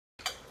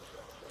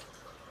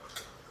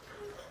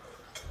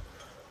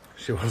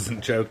She wasn't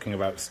joking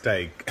about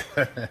steak.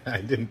 I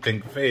didn't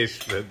think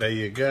fish, but there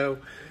you go.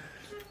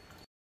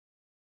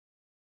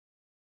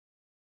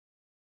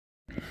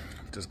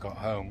 Just got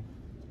home.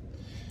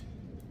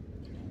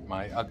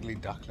 My ugly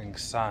duckling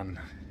son,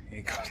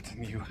 he got a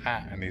new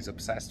hat and he's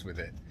obsessed with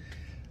it.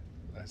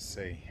 Let's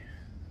see.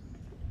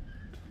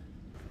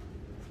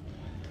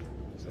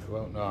 So he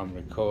won't know I'm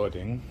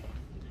recording.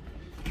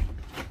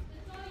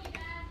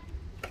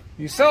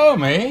 You saw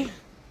me?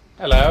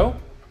 Hello. Hello.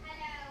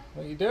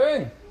 What are you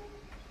doing?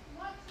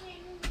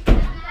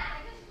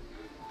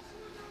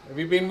 Have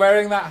you been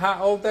wearing that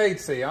hat all day,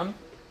 Sion?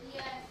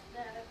 Yes,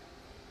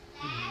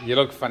 Dad. You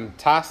look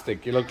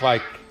fantastic. You look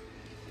like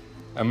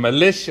a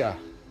militia.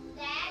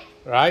 Dad?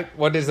 Right?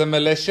 What is a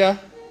militia?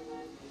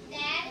 Dad,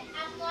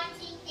 I'm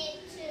watching it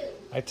too.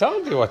 I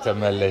told you what a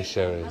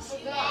militia is.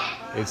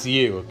 Dad? It's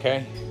you,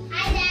 okay?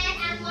 Hi,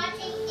 Dad, I'm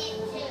watching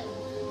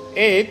it too.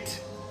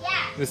 It? Yeah.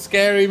 The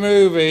scary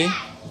movie?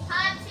 Yeah.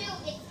 Part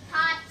 2. It's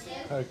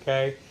part 2.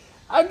 Okay.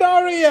 And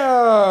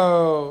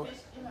Oreo!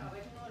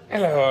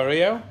 Hello,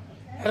 Oreo.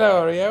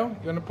 Hello, Oreo.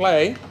 You want to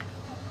play?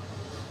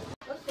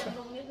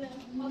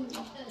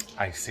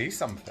 I see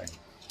something.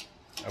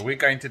 Are we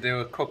going to do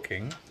a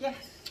cooking? Yes.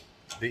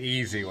 The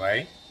easy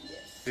way?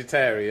 Yes.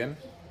 Vegetarian?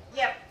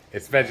 Yep.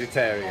 It's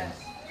vegetarian.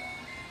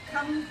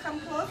 Come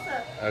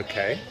closer.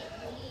 Okay.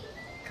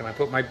 Can I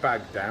put my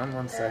bag down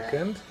 1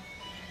 second?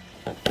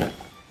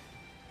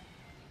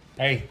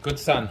 Hey, good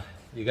son.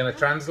 You going to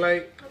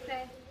translate?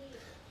 Okay.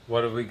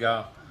 What have we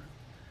got?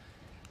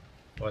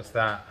 What's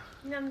that?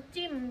 น้ำ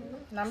จิ้ม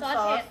น้ำ ซอ ซ ส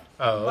อ เผ็ ส ด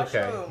Oh,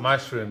 okay. Mushroom.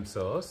 Mushroom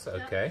sauce.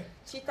 Okay.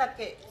 ชิตาเ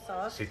กะซอ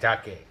ส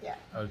Shiitake. Yeah.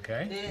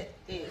 Okay. This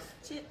is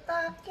ชิต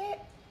าเกะ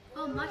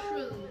Oh,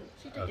 mushroom.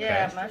 Okay.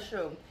 Yeah,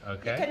 mushroom.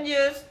 Okay. You can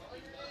use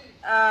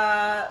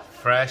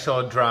Fresh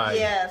or dried?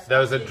 Yes.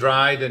 Those are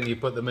dried and you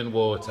put them in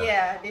water?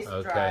 yeah, this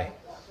Okay. dry.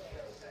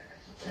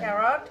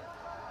 Carrot,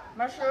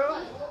 mushroom,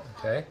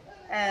 Okay.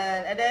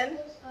 and then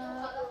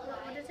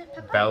what is it?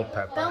 Pepper? Bell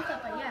pepper. Bell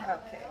pepper, yeah.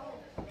 okay.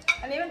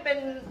 อันนี้มันเป็น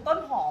ต้น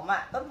หอมอ่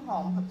ะ ต้นหอ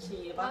มผักชี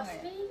ว่าไง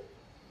Parsley?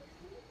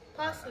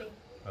 Parsley.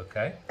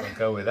 Okay. We'll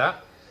go with that.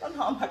 ต้น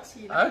หอมผัก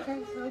ชีนะ Okay.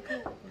 Okay.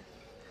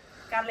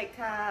 การลิก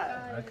ค่ะ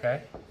Okay.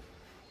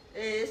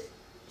 is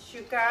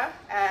sugar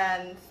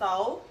and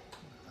salt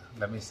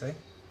Let me see.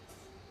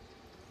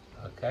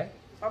 Okay.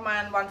 ประมา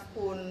ณ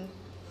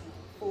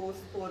full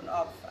spoon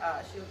of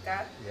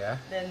sugar Yeah.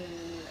 then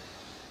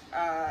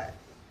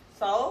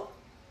salt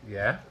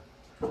Yeah.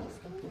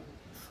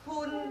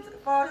 spoon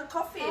for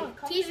coffee Oh,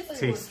 coffee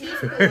teaspoon.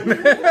 spoon.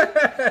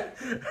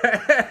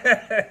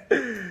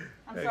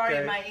 I'm sorry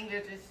Okay. my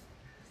English is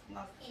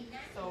not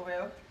so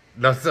well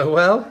Not so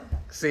well?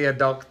 See a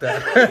doctor.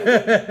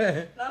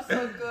 not so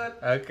good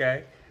Okay.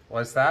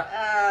 What's that?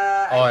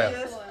 I Oil.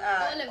 use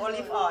Olive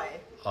olive oil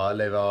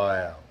Olive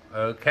oil.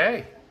 Okay.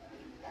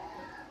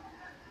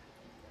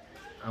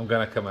 I'm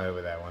gonna come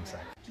over there 1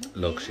 second.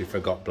 Look, she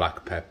forgot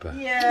black pepper.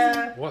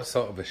 yeah What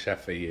sort of a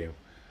chef are you?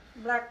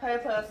 black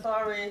pepper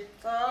sorry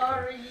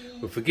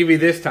We'll forgive you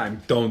this time.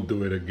 Don't do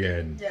it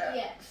again. yeah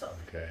Yeah. so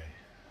Okay.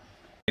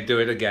 Do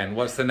it again.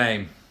 What's the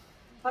name?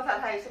 ภาษา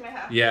ไทยใช่ไหมค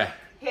ะ Yeah.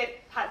 เห็ด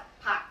ผัด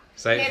ผัก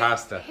Say it เห็ด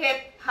faster. เห็ด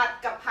ผัด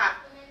กับผัก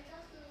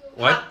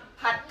What?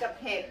 ผัดกับ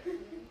เห็ด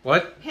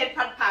What? เห็ด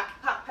ผัดผัก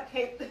ผักผัดเ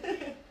ห็ด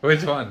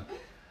Which one?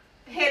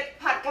 เห็ด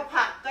ผัดกับ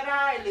ผักก็ไ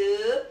ด้หรื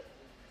อ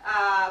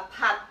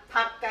ผัด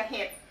ผักกับเ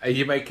ห็ด Are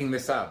you making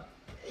this up?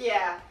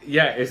 yeah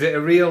Yeah. Is it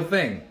a real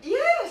thing?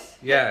 yes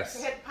Yes.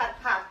 เห็ดผัด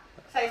ผัก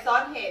ใส่ซอ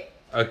สเห็ด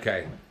Okay.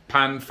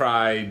 Pan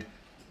fried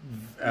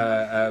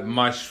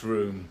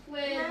mushroom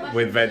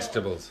with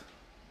vegetables.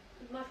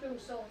 Sauce. Mushroom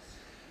sauce.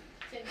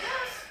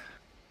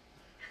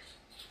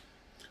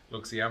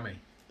 Looks yummy.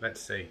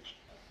 Let's see.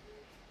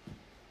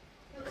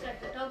 Looks like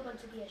the dog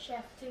wants to be a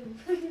chef too.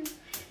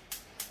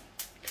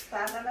 ต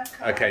ามแล้วนะค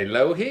ะ Okay.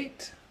 Low heat,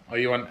 or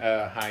you want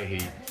high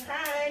heat? ใ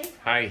ช่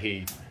High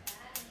heat.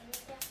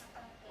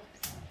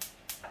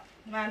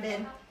 มาเด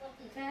น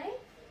Okay.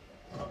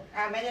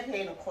 แม่จะเท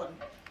หนูคน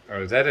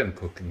Oh, is Eden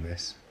cooking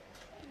this?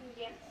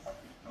 Yes.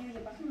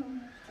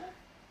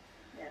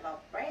 เดี๋ยวเรา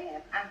แ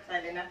ป๊บใส่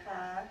เลยนะค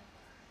ะ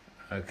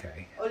Okay.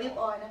 โอลิฟ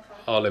ออยล์นะคะ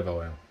Olive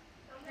oil.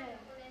 Okay.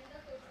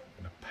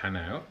 Gonna pan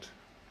out.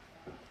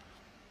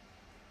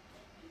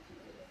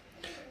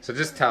 So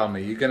just tell me,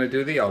 you're gonna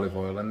do the olive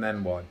oil and then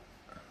what?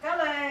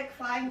 garlic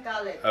frying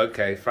garlic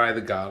Okay, fry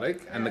the garlic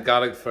and the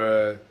garlic for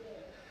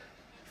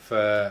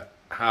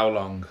how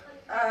long?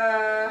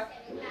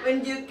 when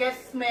you get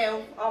smell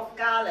of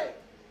garlic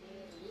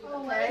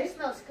Oh, Okay. it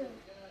smells good.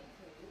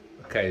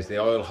 Okay, is the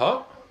oil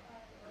hot?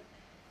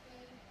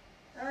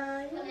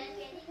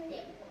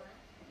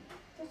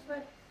 just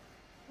wait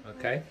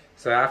Okay.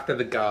 So after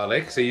the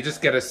garlic, so you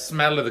just get a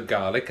smell of the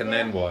garlic and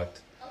then what?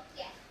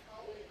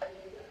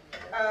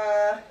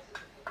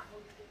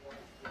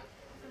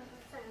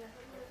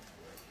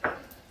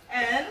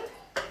 and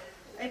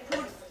I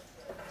put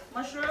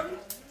mushroom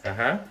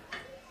Uh-huh.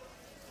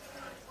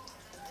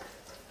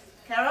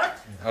 carrot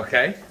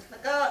Okay. แล้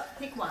วก็พ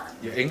ริกหวาน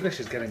Your English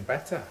is getting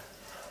better.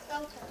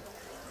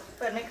 เ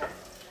ปิดไหมคะ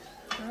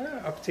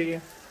Up to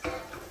you.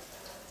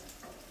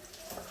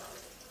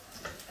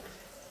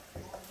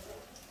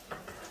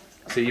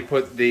 So you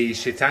put the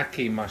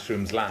shiitake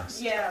mushrooms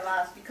last? Yeah,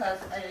 last because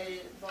I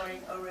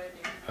boiled already.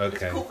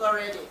 Okay. It's cooked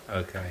already.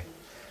 Okay.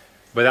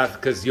 But that's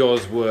because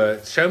yours were...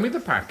 Show me the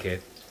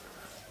packet.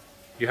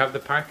 You have the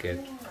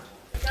packet?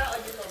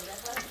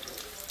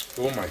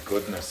 Oh my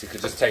goodness, you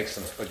could just take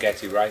some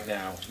spaghetti right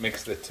now,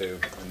 mix the two,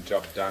 and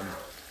job done.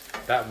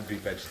 That would be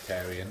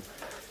vegetarian.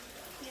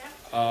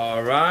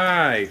 All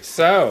right,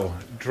 so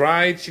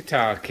dried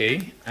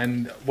shiitake,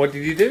 and what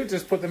did you do?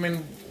 Just put them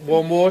in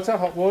warm water,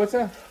 hot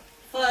water?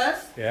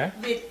 First, Yeah.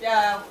 with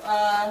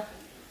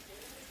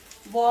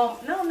warm,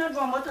 no, not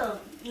warm water.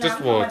 Just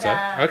Nam water,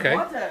 Thamada, okay.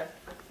 Water.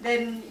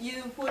 Then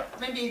you put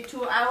maybe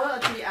 2 hours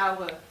or 3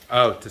 hours.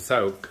 Oh, to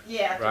soak.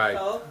 Yeah, Right. to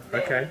soak.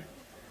 Then Okay.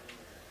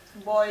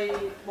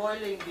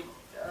 boiling with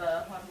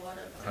hot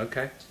water.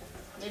 Okay.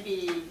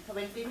 Maybe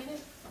 20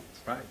 minutes.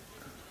 Right.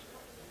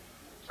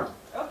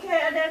 Okay,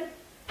 and then.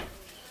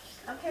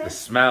 Okay. The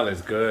smell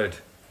is good.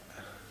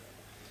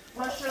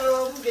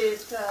 Mushroom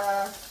with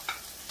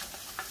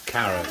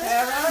Carrot.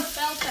 carrot.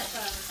 Bell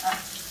pepper.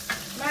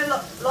 ไม่ล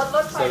ด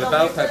ไฟ So the ลง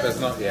bell นิดนึง pepper's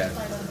not yet.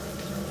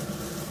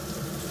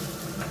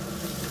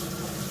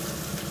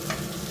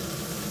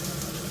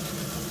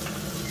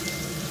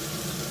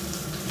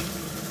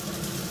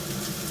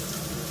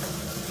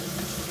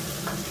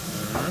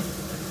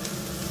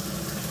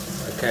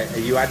 Okay, are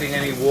you adding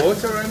any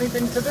water or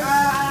anything to this?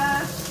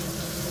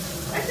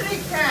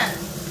 Actually can,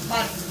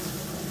 but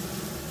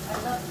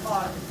I'm not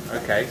bored.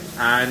 Okay,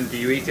 and do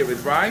you eat it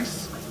with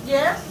rice?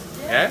 Yes.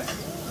 Yes?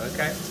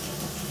 Okay.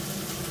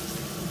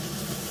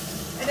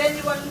 And then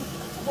you want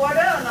water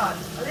or not?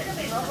 A little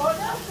bit of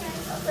water?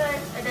 Okay.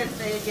 And then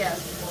say yes,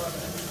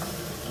 water.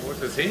 What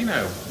does he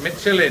know?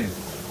 Michelin,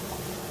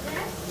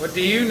 Yes? what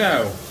do you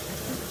know?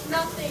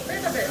 Nothing.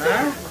 Little bit.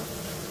 Huh?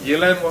 You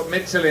learned what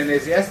Michelin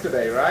is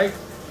yesterday, right?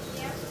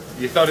 Yeah.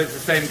 You thought it's the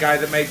same guy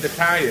that made the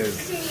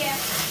tires. Yeah.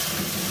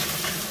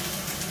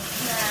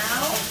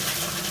 Now.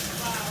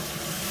 Wow.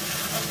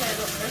 Okay,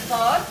 look, the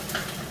sauce.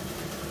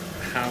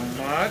 How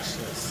much?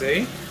 Let's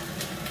see.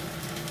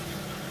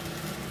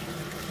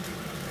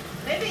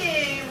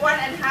 Maybe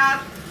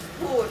 1.5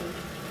 spoon.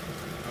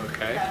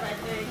 Okay. Yeah, I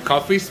think.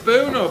 Coffee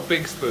spoon or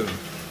big spoon? Big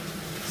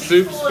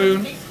Soup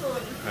spoon? Big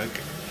spoon.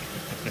 Okay.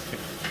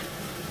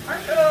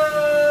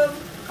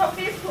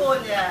 Coffee spoon,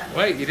 yeah.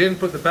 Wait, you didn't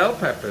put the bell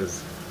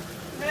peppers.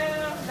 No,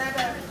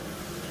 that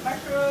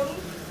mushroom.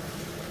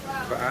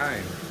 Wow.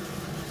 Fine.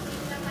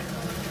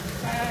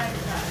 ใช่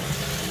ค่ะ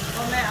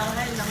พ่อแม่เอาใ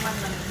ห้น้ำมัน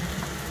มัน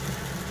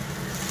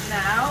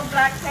Now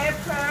black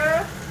pepper.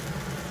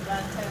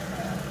 Black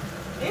pepper.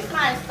 It's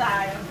my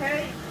style, okay?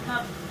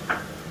 Not.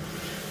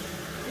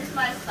 It's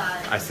my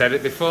style. I said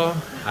it before.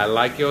 I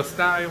like your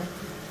style.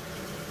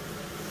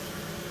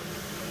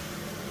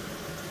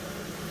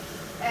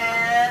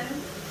 And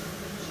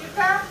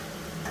sugar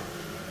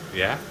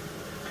Yeah?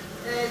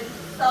 and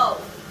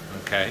salt.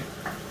 Okay.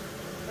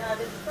 Now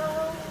the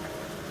salt,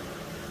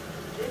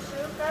 the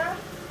sugar,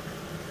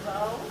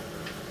 salt.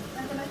 มั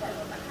นจะไม่ใส่หม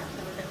ดนะคะเ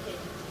ดี๋ยวมันจะเค็ม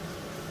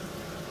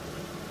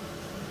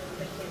มัน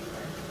จะเค็มไป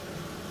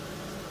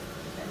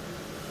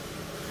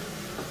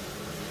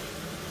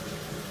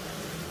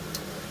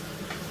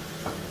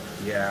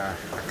Yeah,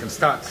 I can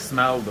start to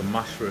smell the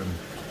mushroom.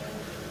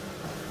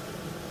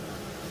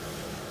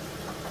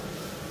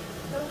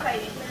 ต้องใส่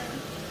นิดนึง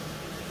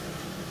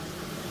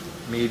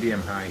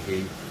Medium high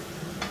heat.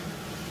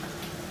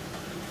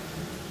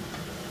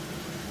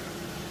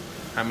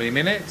 How many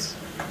minutes?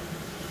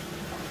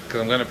 Because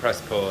I'm going to press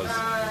pause.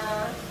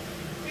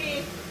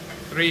 3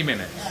 3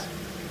 minutes.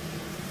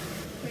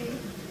 3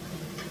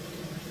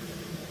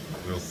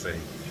 We'll see.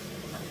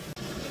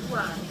 ก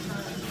ว่า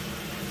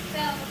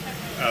Bell pepper.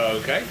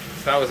 Okay,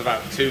 so that was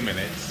about 2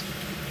 minutes.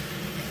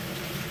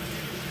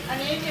 อัน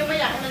นี้ยังไม่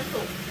อยากให้มัน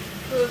สุก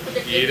คือคุณจ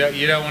ะกิน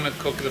You don't want to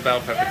cook the bell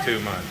pepper too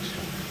much.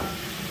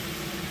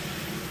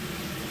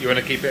 You want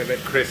to keep it a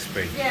bit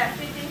crispy. แย่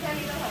จริงๆแค่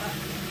นี้ก็พอละ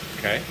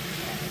Okay.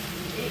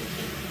 อีก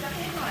สัก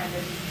นิดหน่อยเล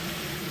ย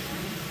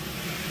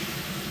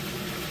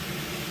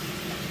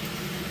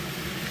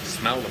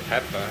Smell the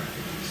pepper.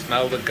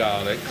 Smell the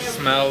garlic.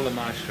 Smell the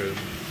mushroom.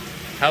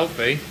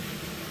 Healthy.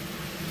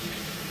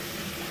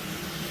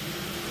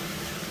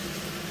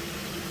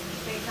 โอ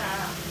เคค่ะ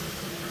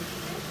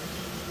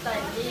ใส่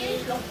นี่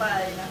ลงไป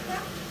นะคะ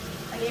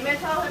อันนี้แม่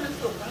ชอบให้มัน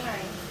สุกข้างใน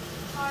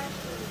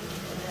Parsley.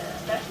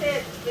 แล้วเท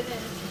ศนิดนึ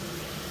ง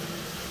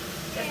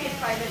จะปิด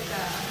ไฟเลยจ้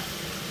ะ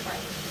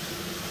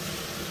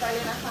ไปเล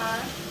ยนะคะ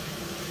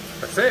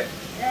That's it.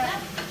 Yeah.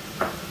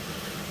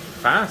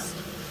 Fast.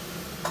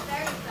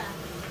 Very fast.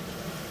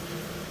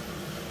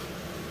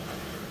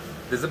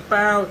 There's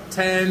about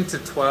 10 to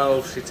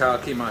 12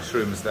 shiitake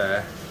mushrooms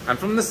there. And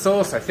from the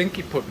sauce, I think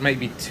you put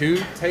maybe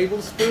 2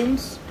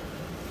 tablespoons.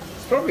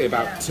 It's probably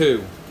about Yeah.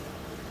 2.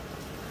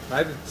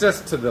 Right, just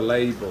to the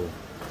label.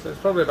 So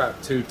it's probably about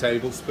 2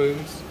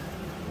 tablespoons.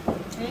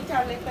 อันนี้จา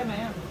นเล็กไปไหม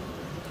อ่ะ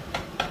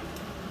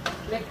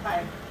เล็กไป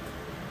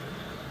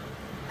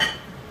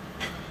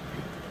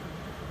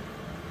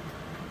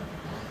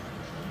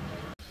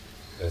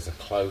there's a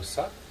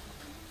close-up.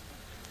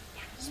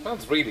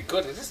 Smells really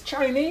good. Is this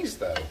Chinese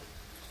though?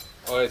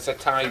 Or it's a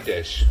Thai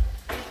dish?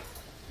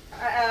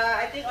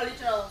 I think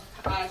original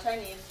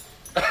Chinese.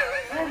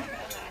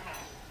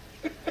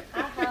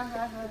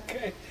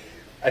 Okay.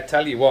 I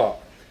tell you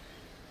what,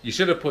 you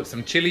should have put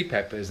some chili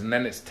peppers and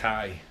then it's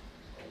Thai.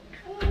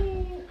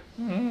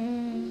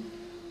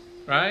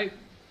 Right?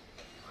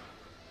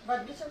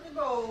 But this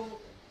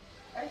people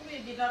actually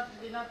did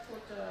not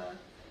put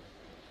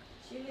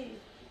chili.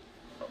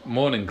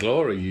 Morning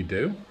Glory, you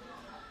do?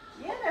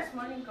 Yeah, that's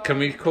morning glory. Can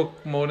we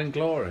cook Morning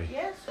Glory?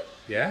 Yes.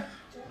 Yeah?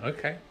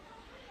 Okay.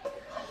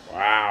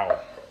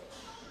 Wow.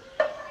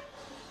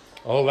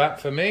 All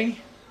that for me?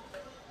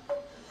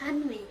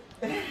 And me.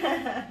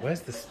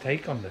 Where's the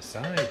steak on the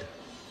side?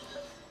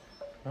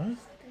 Huh?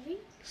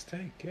 Steak?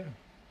 Steak, yeah.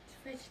 It's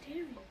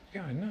vegetarian.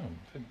 Yeah, I know.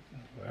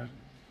 But I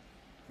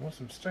want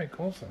some steak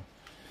also.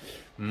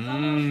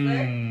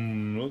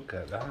 Look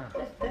at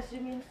that. Does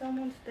you mean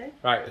salmon steak?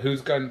 Right,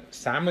 who's going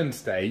salmon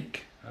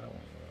steak? I don't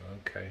want.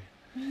 Okay.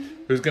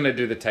 Who's going to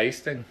do the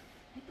tasting?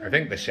 I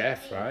think the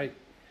chef, right?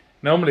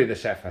 Normally the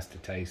chef has to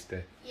taste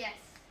it. Yes.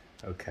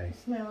 Okay.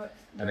 Smell it.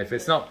 And if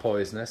it's not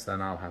poisonous,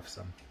 then I'll have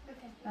some.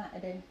 Okay.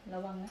 Eden, ระ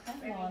วังนะคะ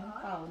ร้อน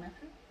เป่านะค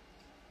ะ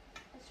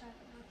Let's try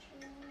the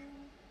mushroom.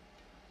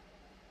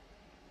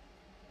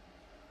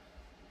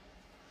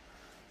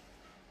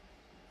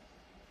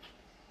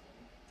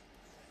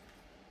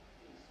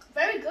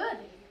 Very good.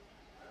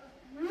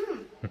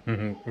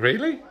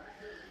 Really?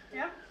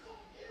 Yeah.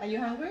 Are you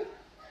hungry?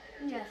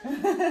 Yes.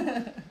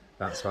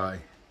 That's why.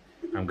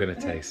 I'm going to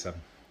taste some.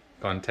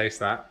 Go on, taste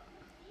that.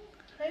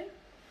 Okay.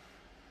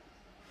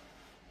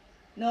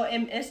 No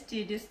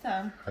MSG this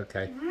time.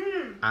 Okay.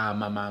 Ah,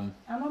 my mum.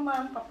 I'm a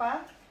mom,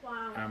 Papa.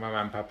 Wow. Ah, my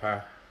mum,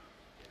 papa.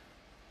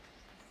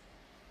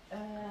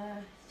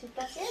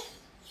 Shiitake?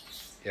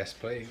 Yes,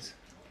 please.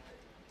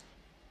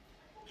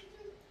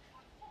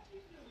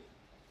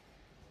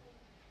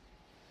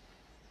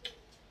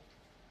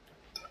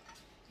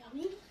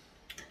 Yummy.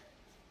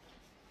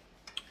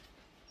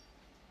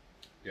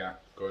 Yeah,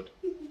 good.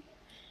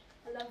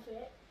 I love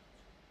it.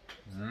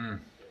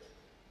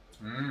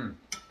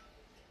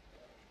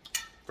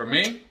 For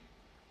me,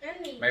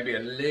 And me. maybe a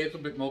little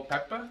bit more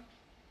pepper.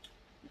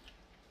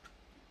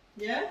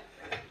 Yeah.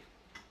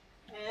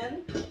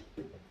 And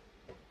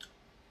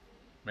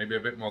Maybe a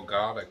bit more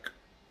garlic.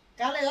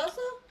 garlic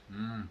also?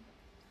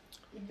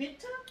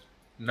 Bitter?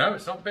 No,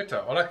 it's not bitter.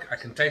 All I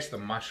can taste the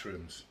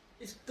mushrooms.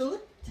 It's good.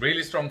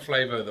 Really strong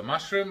flavour of the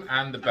mushroom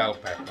and the bell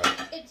pepper.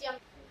 It's yummy.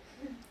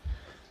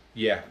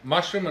 Yeah,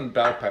 mushroom and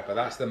bell pepper,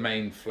 that's the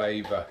main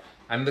flavour.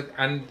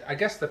 And I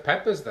guess the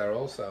pepper's there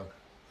also.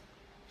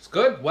 It's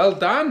good. Well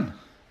done.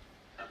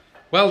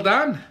 Well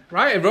done.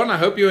 Right, everyone, I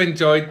hope you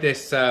enjoyed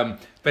this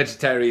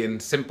vegetarian,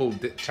 simple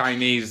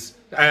Chinese,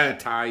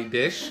 Thai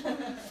dish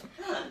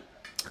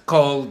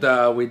called,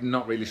 we're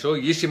not really sure,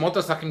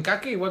 Yishimoto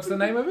Sakinkaki. What's the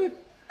name of it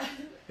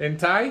in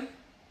Thai?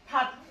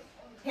 ผัด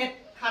เห็ด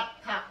ผัด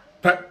ผัก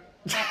Pep.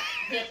 ผัด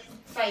เห็ด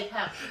ใส่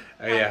ผัก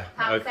Yeah.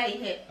 ผัก Okay, ใส่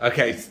เห็ด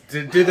okay,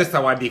 do the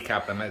Sawadee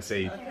Cap and let's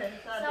see. Okay,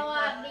 ส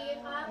วัสดี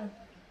ครับ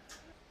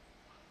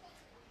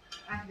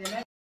อ่ะเดี๋ยวแ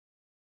ม่